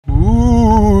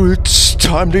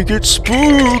time to get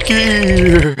spooky.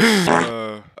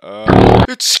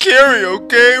 It's scary,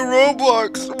 okay?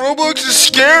 Roblox is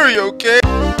scary, okay?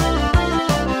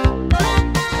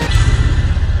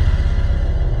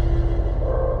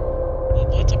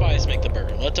 Let Tobias make the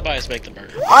burger. Let Tobias make the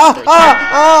burger.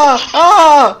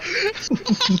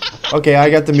 Okay, I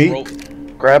got the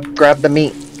meat. Grab the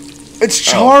meat. It's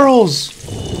Charles.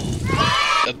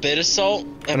 A bit of salt,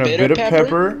 a And bit of of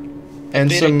pepper, and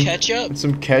bit some of ketchup, and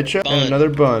some ketchup, bun, and another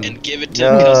bun. and give it to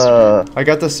the customer. I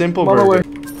got the simple Mama burger.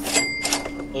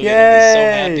 Look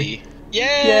at him, he's so happy.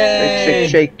 Yay!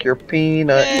 Shake your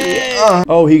peanut. Yay!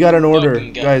 Oh, he got an order.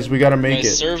 Fucking guy. Guys, we gotta make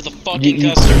it. Serve the fucking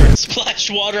customer. Splash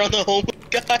water on the homeless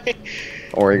guy.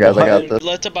 Don't worry, guys, I got this.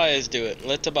 Let Tobias do it.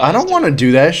 Let Tobias I don't want to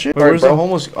do that shit. Wait, Alright, where's bro. the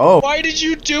homeless? Oh. Why did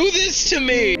you do this to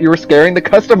me? You were scaring the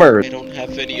customers. I don't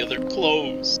have any other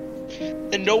clothes.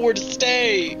 And nowhere to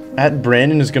stay.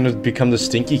 Brandon is gonna become the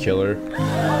stinky killer.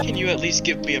 Can you at least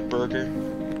give me a burger?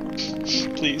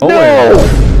 Please. Oh, No!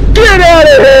 Get out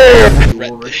of here!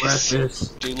 Regret this.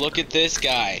 Dude, look at this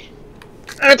guy.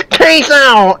 It's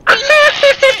queso!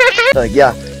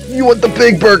 Yeah, you want the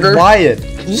big burger? Wyatt,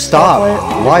 stop.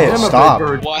 Wyatt, stop.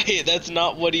 Why? That's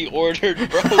not what he ordered,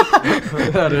 bro.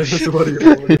 That is what he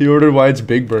ordered. He ordered Wyatt's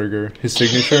big burger. His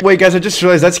signature. Wait, guys, I just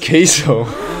realized that's queso.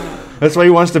 That's why he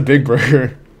wants the big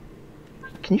burger.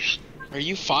 Can you Are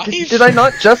you 5? Did I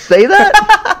not just say that?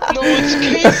 No, it's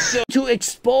queso. To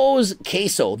expose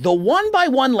queso, the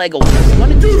one-by-one Lego piece.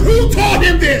 Who taught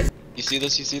him this? You see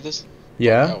this? You see this?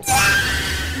 Yeah? Oh.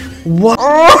 What?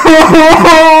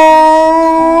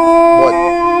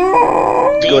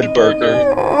 What? Good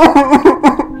burger.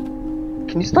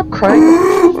 Can you stop crying?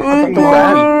 You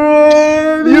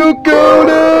got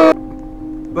it!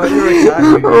 But you're a cat.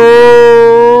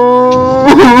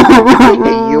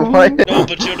 You what? No,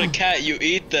 but you're the cat. You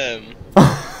eat them.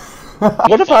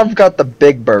 What if I've got the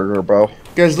big burger, bro?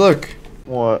 Guys, look.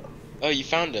 What? Oh, you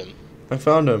found him. I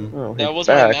found him. Oh, That he's was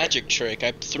back. my magic trick.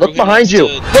 I threw Look him behind next you!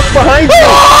 to- Look behind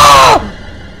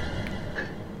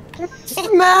you!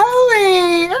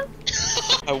 Smelly!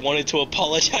 I wanted to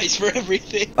apologize for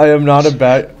everything. I am not a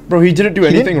bad. Bro, he didn't do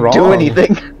anything wrong. Do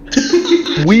anything.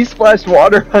 We splashed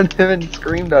water on him and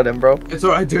screamed at him, bro. It's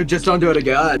alright, dude. Just don't do it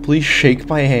again. Please shake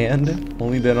my hand.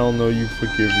 Only then I'll know you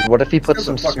forgive me. What if he put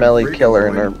some Smelly Killer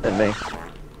in me?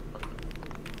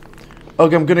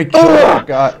 Okay, I'm gonna kill that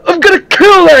guy. I'm gonna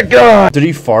kill that guy! Did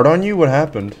he fart on you? What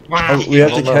happened? Oh, we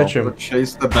have to catch him.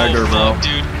 Chase the beggar, bro.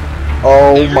 Dude.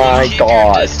 Oh Everyone my keep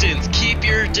god. Your distance. Keep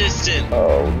your distance.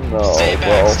 Oh no, Stay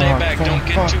back. bro. Stay back. Don't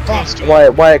get too close to him.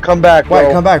 Wyatt, come back, bro.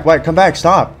 Wyatt, come back. Wyatt, come back.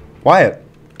 Stop. Wyatt.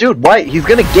 Dude, Wyatt, he's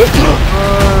gonna get you.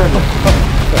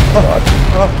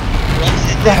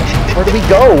 Where do we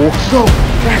go? Go.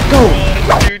 Go.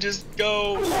 Dude, just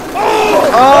go.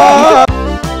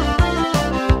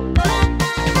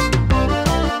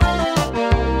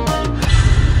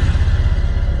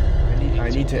 I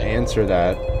need to answer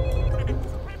that.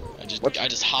 I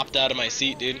just hopped out of my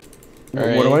seat, dude.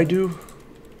 What do I do?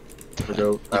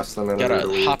 Go fast than Gotta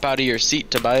hop out of your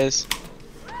seat, Tobias.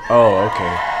 Oh,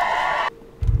 okay.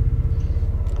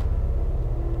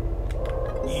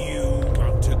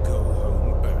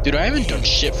 Dude, I haven't done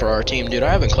shit for our team, dude. I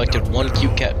haven't collected one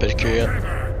cute cat picture yet.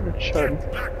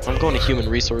 I'm going to human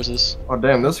resources. Oh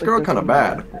damn, this girl kinda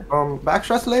bad.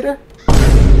 Backshots later?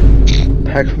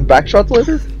 Backshots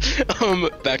later?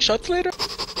 Backshots later?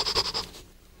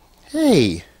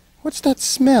 Hey, what's that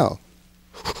smell?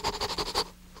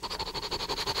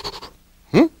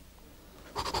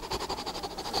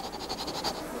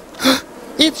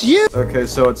 It's you! Okay,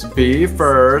 so it's B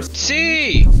first.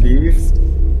 C! Beef.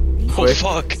 Oh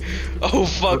fuck. Oh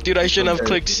fuck, dude, I shouldn't have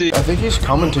clicked C. I think he's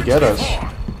coming to get us.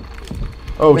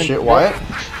 Oh shit, Wyatt?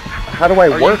 How do I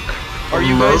work? Are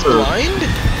you guys blind?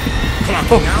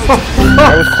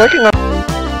 I was clicking on.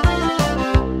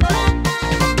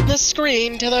 The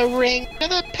screen to the ring to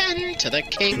the pen to the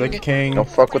king. The king. Don't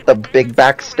fuck with the big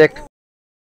back stick.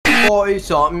 40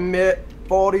 something,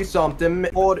 40 something,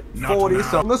 40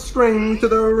 something. The string to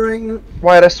the ring.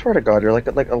 Wyatt, I swear to God, you're like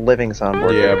a living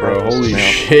soundboard. Yeah, bro. Holy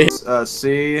shit.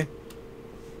 C,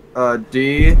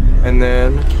 D, and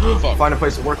then Fuck. find a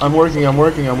place to work. I'm working. I'm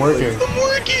working! To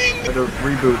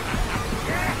reboot.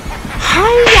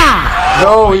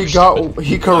 No, he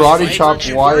karate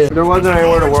chopped Wyatt. There wasn't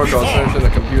anywhere to work. I was finishing the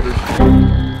computer.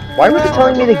 Why was he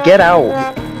telling me to get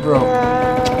out? Bro,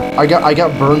 I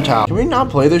got burnt out. Can we not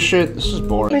play this shit? This is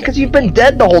boring. Because you've been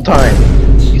dead the whole time.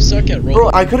 You suck at Bro,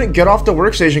 Roblox. I couldn't get off the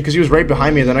workstation because he was right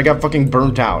behind me, and then I got fucking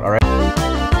burnt out, alright?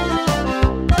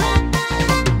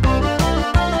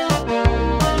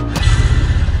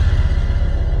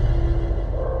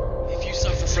 If you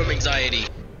suffer from anxiety.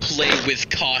 Play with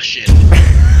caution.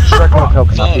 Shrek Motel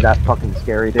cannot be that fucking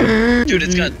scary, dude. Dude,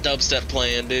 it's got dubstep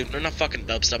playing, dude. They're not fucking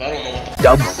dubstep. I don't know what the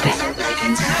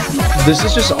Dubstep. This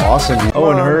is just awesome.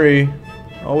 Owen, hurry.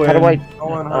 Owen. How do I?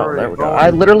 Owen, Oh, hurry. there we go. Owen. I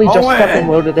literally just Owen. fucking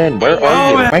loaded in. Where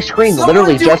are you? My screen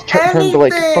literally just turned to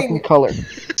like fucking color.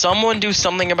 Someone do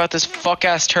something about this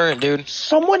fuck-ass turret, dude.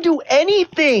 Someone do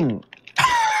anything!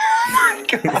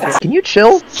 Can you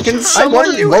chill? Can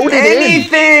someone do loaded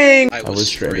anything? I was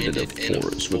shredded in a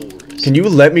forest. Can you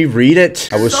let me read it?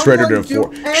 I was shredded in a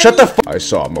Someone do Shut the fuck. I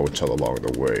saw a motel along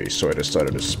the way, so I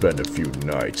decided to spend a few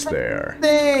nights there.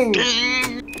 Thing.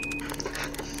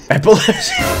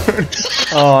 Epilepsy?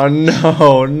 Oh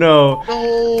no, no.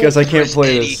 Guess I can't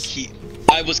play this.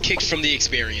 I was kicked from the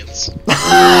experience.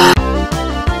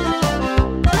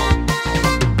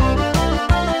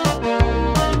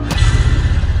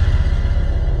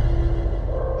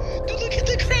 Look at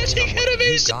the crashing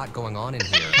animation. Got going on in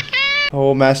here.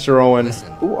 Oh, Master Owen.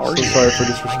 Who are So you? sorry for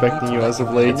disrespecting you as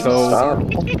of late. So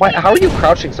Why, how are you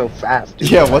crouching so fast? Dude?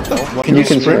 yeah, what the? Fuck? Can you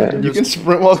sprint? You can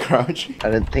sprint while crouching. I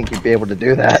didn't think you'd be able to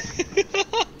do that.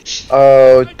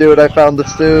 Oh, dude, I found the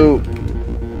suit.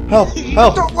 Help!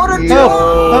 Help! What a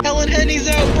Help! Helen Henny's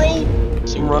out, bro.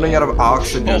 I'm running out of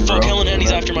oxygen, Oh fuck, bro. Helen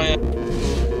Henny's after my ass.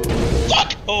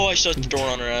 Fuck! Oh, I shut the door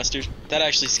on her ass, dude. That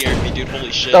actually scared me, dude.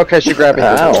 Holy shit. Okay, she grabbed me.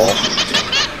 Ow.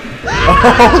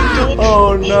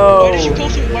 Oh no! Why did you go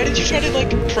through? Why did you try to like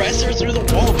press her through the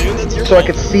wall, dude? That's your So I fault.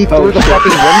 could see through the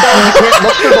fucking window? You can't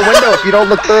look through the window if you don't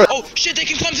look through it. Oh shit! They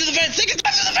can climb through the vents. They can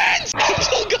climb through the vents.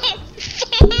 Oh god!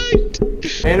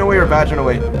 Fuck! Ain't away or badging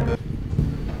away.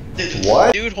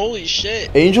 What? Dude, holy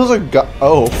shit! Angels are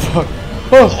oh fuck!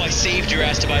 Oh, Oh, I saved your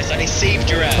ass, Tobias. I saved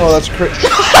your ass. oh that's crazy.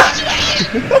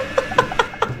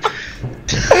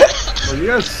 Well, you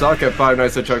guys suck at Five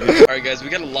Nights at Chucky's. Alright, guys, we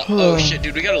gotta look. Oh shit,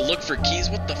 dude, we gotta look for keys.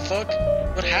 What the fuck?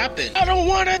 What happened? I don't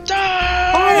wanna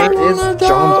die. Where is John's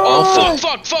Oh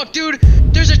office? fuck, dude!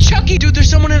 There's a Chucky, dude. There's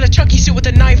someone in a Chucky suit with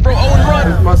a knife, bro. Owen,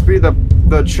 run! It must be the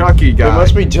Chucky guy. It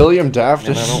must be Dillium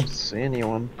Daftus. I don't see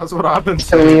anyone. That's what I've been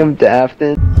saying. William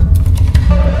Dafton.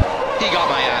 He got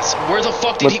my ass. Where the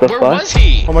fuck did What he? the Where fuck? was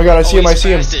he? Oh my god, I see him, I he's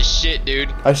see him. fast as shit,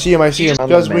 dude. I see him, I see him. I'm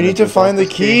Guys, the we need to manager's find the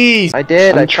office key. keys. I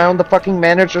did. I found the fucking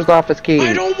manager's office key.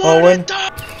 I don't wanna Owen. die.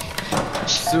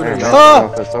 There you go. Ah!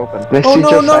 The office open. Oh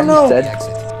no, no, no! The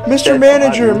exit. Mr.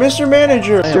 Manager, Mr.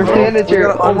 Manager! Mr.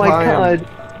 Manager, oh my god.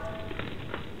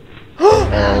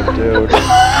 Oh, dude.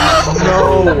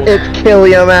 No. It's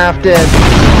Killiam Afton.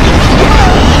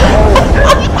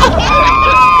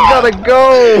 You gotta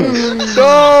go.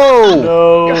 Go.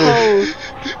 No!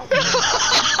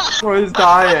 Oh, he's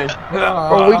dying.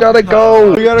 Oh, we gotta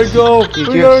go. We gotta go! You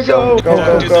We gotta just go! go, go, Dude,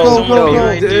 go, there's go, someone go.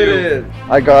 behind Did you. it.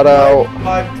 I got out.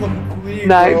 Five complete,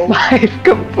 Night bro. 5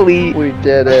 complete. We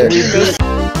did it.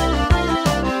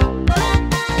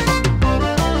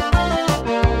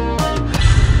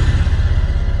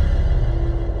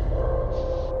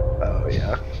 Oh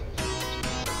yeah.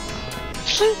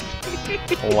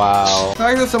 Wow. The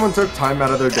fact that someone took time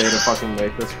out of their day to fucking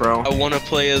make this, bro. I wanna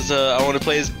play as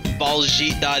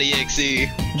Baljeet.exe.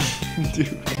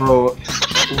 Bro,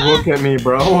 look at me,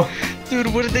 bro. Dude,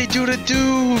 what did they do to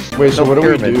do? Wait, so what do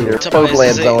we Pyramid do? here. Tobias,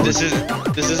 Land zone. this is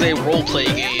a roleplay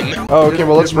game. Oh, okay,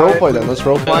 well let's roleplay then. Let's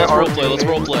roleplay. Let's roleplay. Let's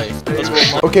roleplay. Let's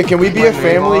roleplay. Okay, can we be a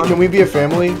family? Can we be a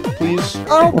family, please?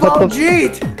 Oh,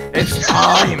 Baljeet! It's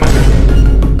time.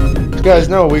 Guys,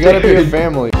 no, we gotta be a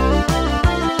family.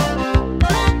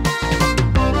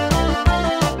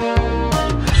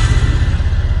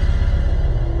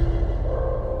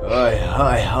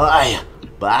 Hi.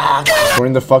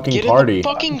 Join the fucking Get party. in the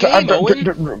fucking game,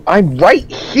 Owen. I'm right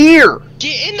here.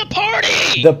 Get in the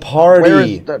party. The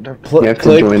party. Where is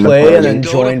Click join the play party. and then Go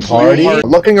to join play. party.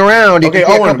 Looking around. You Okay, can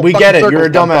see a Owen, couple we get it. fucking You're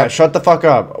a circles, dumbass. Shut the fuck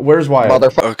up. Where's Wyatt?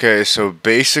 motherfucker. Okay, so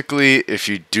basically, if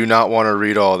you do not want to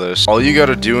read all this, all you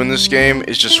gotta do in this game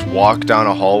is just walk down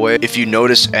a hallway. If you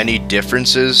notice any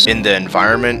differences in the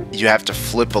environment, you have to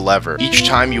flip a lever. Each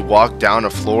time you walk down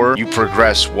a floor, you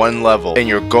progress one level, and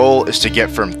your goal is to get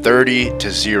from 30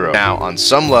 to 0. Now, on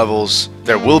some levels,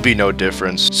 there will be no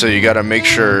difference, so you gotta make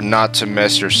sure not to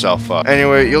mess yourself up.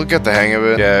 Anyway, you'll get the hang of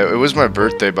it. Yeah, it was my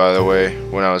birthday, by the way,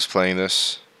 when I was playing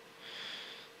this.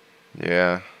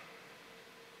 Yeah.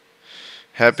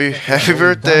 Happy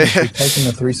birthday. We've taken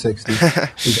the 360,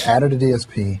 we've added a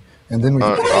DSP, and then we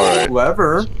Alright.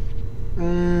 Whoever.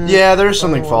 Yeah, there's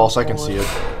something false. I can see it.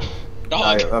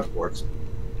 Dog. Of course.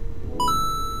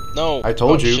 No. I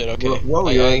told Oh, you. Shit, okay. Whoa,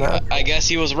 you're in that. I guess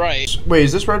he was right. Wait,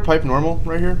 is this red pipe normal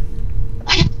right here?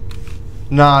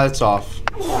 Nah, it's off.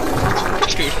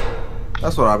 Dude.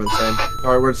 That's what I've been saying.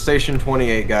 Alright, we're at station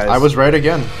 28, guys. I was right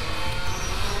again.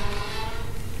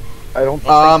 I don't.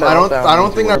 I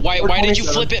don't think that. Why did you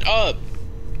flip it up?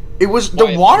 It was the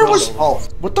Wyatt, water flip was. it Oh,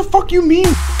 what the fuck you mean?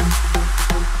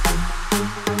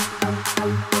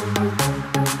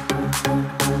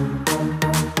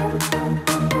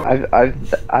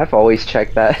 I've always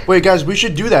checked that. Wait, guys, we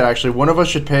should do that. Actually, one of us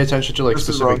should pay attention to like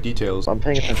specific details. I'm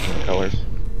paying attention to colors.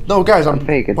 No, guys, I'm.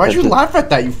 paying Why'd you attention. laugh at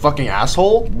that, you fucking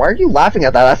asshole? Why are you laughing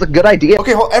at that? That's a good idea.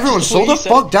 Okay, hold, everyone, That's slow what the he said.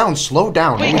 fuck down. Slow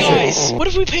down. Wait, Holy shit. guys, what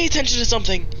if we pay attention to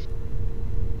something?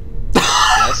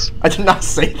 Yes. I did not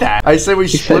say that. I said we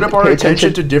split up our pay attention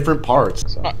attention. to different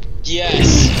parts.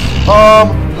 Yes.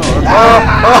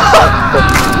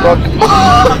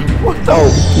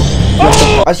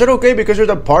 I said okay because you're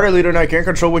the party leader and I can't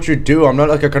control what you do. I'm not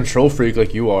like a control freak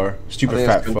like you are. Stupid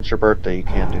fat fuck. It's your birthday. You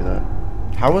can't do that.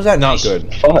 How was that not good?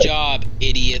 Good job,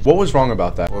 idiot. What was wrong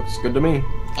about that? Looks good to me.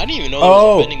 I didn't even know there was a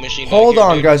Oh, vending machine back hold here,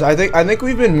 on, dude. guys. I think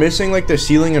we've been missing like the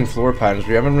ceiling and floor patterns.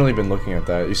 We haven't really been looking at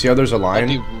that. You see how there's a line?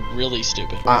 That'd be really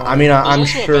stupid. I mean, There's I'm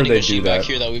also a sure vending they machine do back that.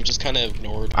 here that we've just kind of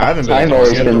ignored. I haven't been. I've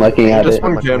always been looking at This it.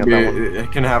 one can be.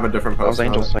 It can have a different post.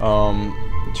 Angels.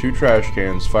 2 trash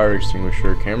cans, fire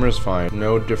extinguisher, camera's fine.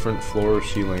 No different floor or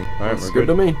ceiling. Alright, Looks we're good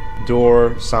to me.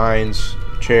 Door, signs,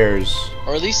 chairs.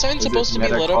 Are these signs supposed to be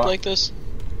lit up like this?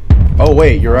 Oh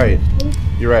wait, you're right.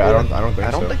 You're right. I don't think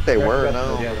I don't so. think they were.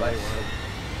 No. Yeah, like,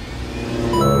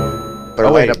 They're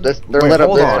Oh, lit wait. up this. They're Wait, lit up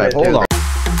hold this on, side, hold too. on.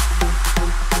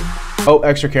 Oh,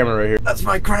 extra camera right here. that's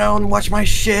my crown. Watch my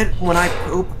shit. When I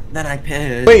poop, then I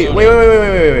piss. Wait.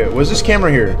 Was this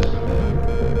camera here?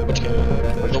 Which camera?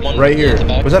 The one Right here. at the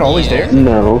back? Was that always there?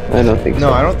 No, I don't think so.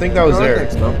 No, I don't think that was No, I there.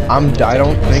 think so. I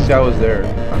don't think that was there.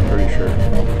 I'm pretty sure.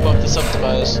 Fuck this up,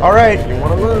 Tobias. All right. You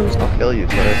wanna lose? I'll kill you,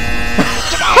 Twitter.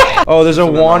 Oh, there's a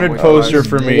wanted poster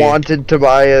for me. Wanted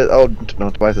Tobias. Oh, no,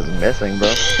 Tobias is missing, bro.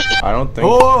 I don't think.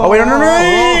 Oh wait, no!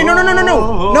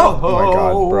 No! Oh my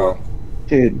god, bro.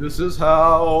 Dude. This is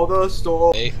how the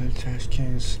story. Hey. Trash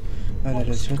cans. I don't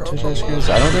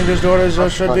think this door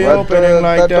should be That opening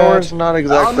like that door's that. not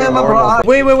exactly I'm normal.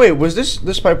 Wait. Was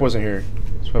this pipe wasn't here?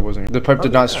 This pipe wasn't here. The pipe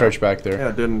did not stretch back there. Yeah,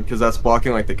 it didn't, because that's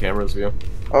blocking like the camera's view.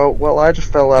 Oh, well, I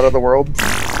just fell out of the world.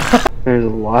 There's a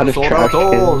lot of Sold trash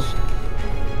out cans. doors.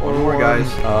 One more, guys.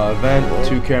 Vent,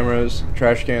 2 cameras,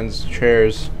 trash cans,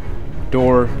 chairs,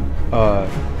 door,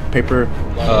 paper,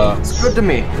 It's good to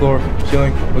me. floor,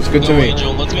 ceiling. Looks good to Go, me.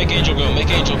 Angel. Let's make Angel go. Make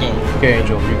Angel go. Okay,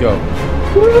 Angel, you go.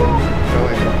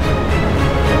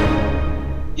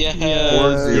 Yeah.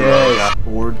 4-0.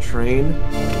 Board train.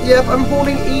 Yep, I'm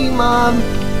holding E, Mom.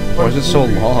 Why is it so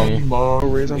long?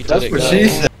 We did That's it, what guys. she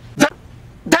said.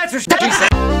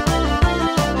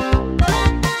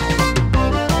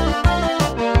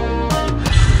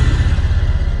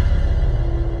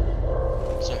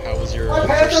 So how was your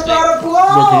first day?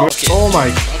 Oh my.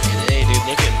 Fucking hey, dude,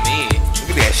 look at me. Look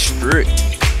at that strip.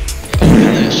 Look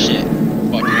at that shit.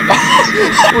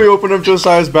 Fucking We opened up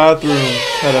Josiah's bathroom.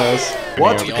 That ass.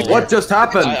 What? Yeah. What just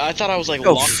happened? I thought I was like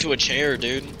locked to a chair,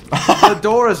 dude. The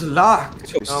door is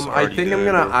locked. I already think I'm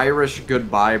there, gonna bro. Irish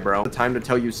goodbye, bro. Time to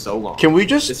tell you so long. Can we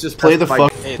It's just just play the pressed by-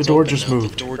 fuck? Hey, The it's door open just now.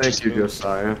 moved. The door Thank just you, moved.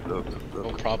 Josiah. No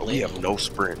problem. We have no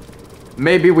sprint.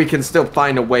 Maybe we can still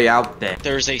find a way out there.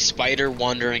 There's a spider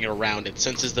wandering around. It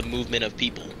senses the movement of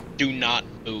people. Do not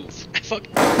move. Fuck.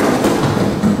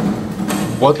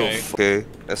 What Okay. Okay,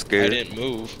 that's I good. didn't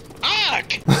move. Arg!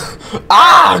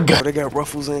 They got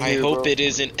ruffles in I here, hope bro. it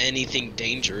isn't anything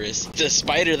dangerous. The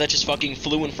spider that just fucking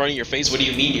flew in front of your face. What do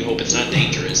you mean you hope it's not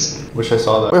dangerous? Wish I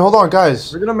saw that. Wait, hold on,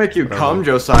 guys. We're gonna make you come,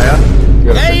 Josiah.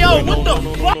 Hey, yo, what the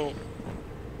fuck?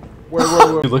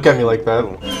 You look at me like that.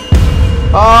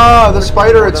 Ah, the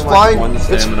spider, it's than, flying. like, one It's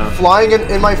stamina. flying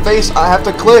in my face. I have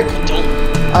to click. Don't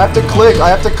I have to click. I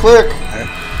have to click.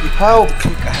 Help.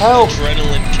 Help.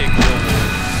 adrenaline kick.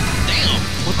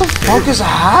 What the fuck is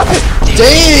happening?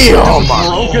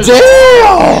 Damn!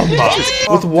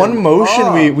 Damn! With one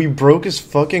motion, we broke his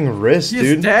fucking wrist, He's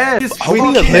dude. dead. He's We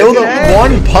fucking killed him dead.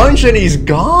 one punch and he's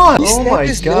gone. Oh my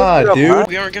god, dude.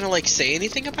 We aren't gonna like say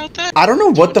anything about that? I don't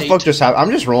know what the fuck just happened.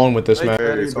 I'm just rolling with this, man.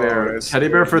 Teddy bear. Teddy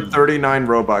bear for 39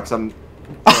 Robux. I'm.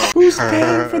 Who's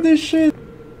paying for this shit?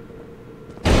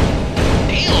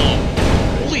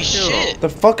 Damn! Holy shit! The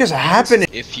fuck is happening?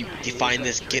 If you find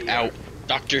this, get out.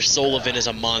 Dr. Sullivan is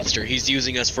a monster. He's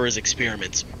using us for his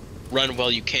experiments. Run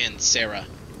while you can, Sarah.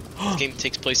 This game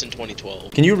takes place in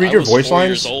 2012. Can you read I your was voice 4 lines?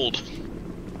 years old.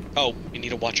 Oh, you need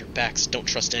to watch your backs. Don't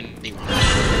trust anyone.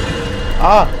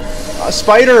 Ah, a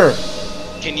spider.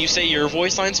 Can you say your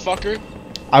voice lines, fucker?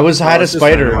 I had a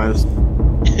spider.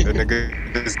 That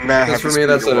nigga does not That's have for the me.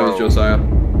 That's speed it, of is Josiah.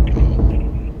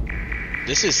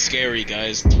 This is scary,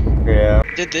 guys. Yeah.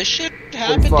 Did this shit Holy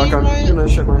happen fuck! to you, I'm Wyatt? gonna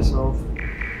shit myself.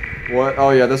 What? Oh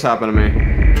yeah, this happened to me.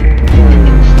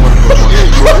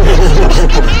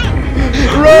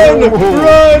 Run!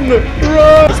 Run! Run!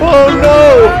 Oh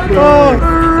no! Oh.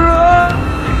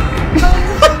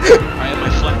 I have my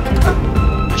flag.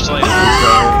 Actually,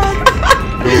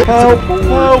 Help!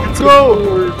 Help! Go!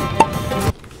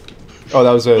 Oh,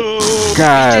 that was it.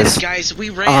 guys, we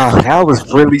ran. That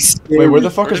was really scary. Wait, where the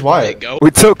fuck is Wyatt? Go?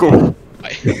 We took him.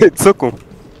 It took him.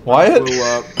 Wyatt? Blew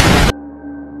up.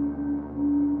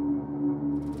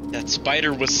 That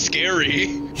spider was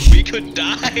scary. We could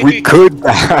die. We could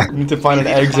die. We need to find an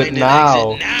We need to exit find an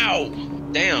now. exit now.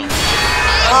 Damn.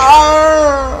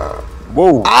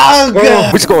 Whoa. Oh, God.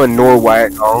 We're just going north,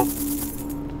 Wyatt. Oh.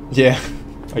 Yeah,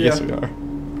 I guess we are.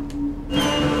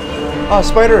 Ah,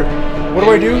 spider! What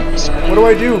do I do? What do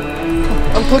I do?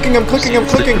 I'm clicking, I'm clicking, I'm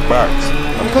clicking!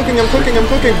 I'm clicking, I'm clicking, I'm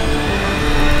clicking! I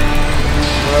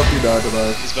hope you died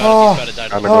alive. He's about to die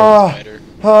to the spider.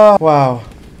 Wow.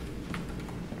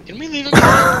 Can we leave him?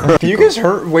 Can you guys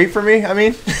wait for me? I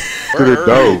mean... Where'd it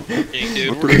go?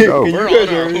 Dude, Where'd it go? we're on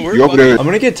our... You over there? I'm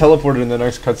gonna get teleported in the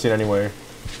next cutscene anyway. You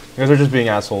guys are just being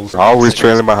assholes. Always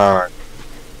trailing behind.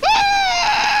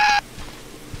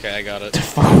 Okay, I got it.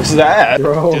 What was that?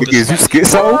 Bro. Dude, Is you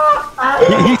schizo?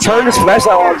 He turned his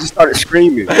flashlight on and just started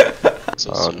screaming.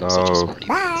 So Oh soon, I'm such a no. smarty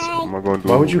pants. What am I gonna do?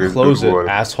 Why would you close it,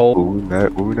 asshole? Ooh,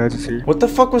 that just here. What the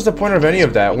fuck was the point of any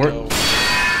of that?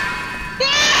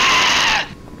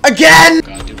 Again!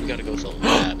 God, dude, we gotta go to the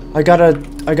lab. I got a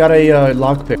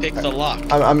lockpick. Pick the lock.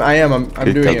 I'm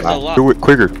doing it. lock. Do it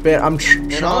quicker. Man, I'm Man,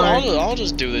 trying. I'll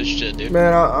just do this shit, dude.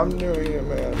 Man, I'm doing it,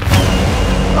 man.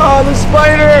 Ah, the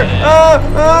spider!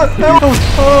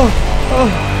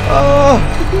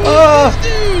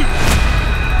 Dude!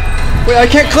 Wait, I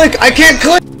can't click! I can't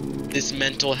click! This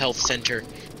mental health center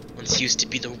once used to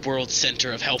be the world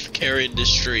center of healthcare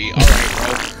industry.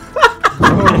 Alright,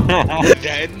 bro.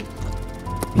 Then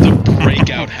the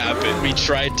breakout happened. We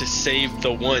tried to save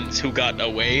the ones who got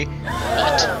away,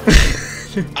 but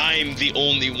I'm the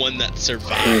only one that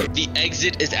survived. The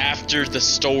exit is after the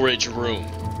storage room.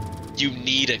 You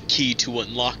need a key to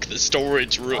unlock the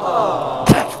storage room.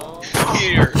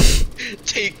 Here,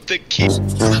 take the key.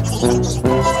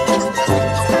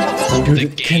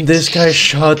 Dude, can this guy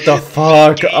shut the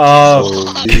fuck up?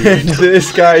 Can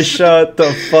this guy shut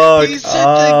the fuck He said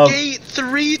up? the gate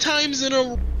 3 times in a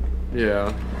row.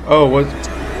 Yeah. Oh, what?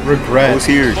 Regret. Who's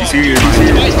here? He's here.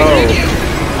 Twice Oh. behind you.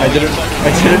 I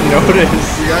didn't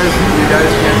notice. You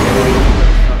guys can't.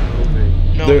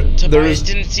 No, Tobias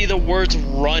didn't see the words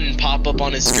 "run" pop up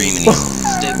on his screen,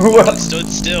 and he stood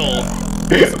still.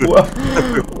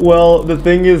 Well, the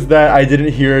thing is that I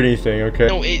didn't hear anything. Okay.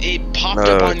 No, it popped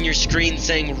up on your screen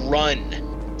saying "run,"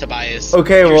 Tobias.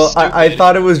 Okay, You're well, I stupid.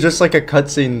 thought it was just like a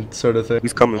cutscene sort of thing.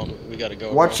 He's coming. We gotta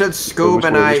go. Watch bro. it, Scoob,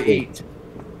 and I eat.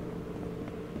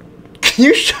 Can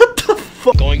you shut the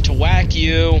fuck? Going to whack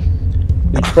you.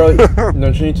 You probably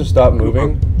don't you need to stop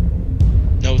moving?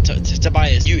 No,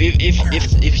 Tobias.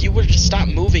 If you were to stop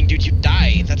moving, dude, you'd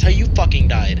die. That's how you fucking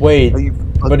died. Wait,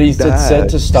 but it said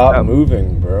to stop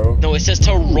moving, bro. No, it says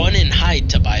to run and hide,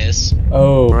 Tobias.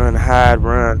 Oh. Run, hide,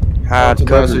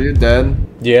 Tobias, cover. are you dead?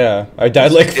 Yeah, I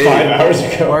died like 5 hours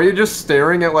ago. Why are you just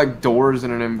staring at like doors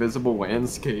in an invisible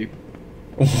landscape?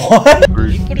 What?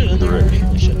 You put it in there already.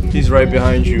 Holy shit. He's right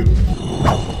behind you.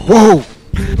 Whoa!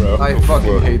 Bro. I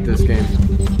fucking hate this game.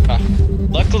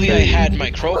 Luckily, I had my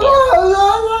crowbar.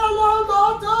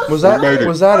 Was that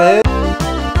it?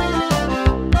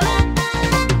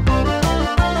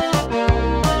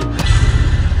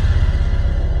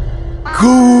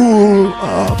 Cool,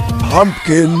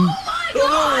 pumpkin.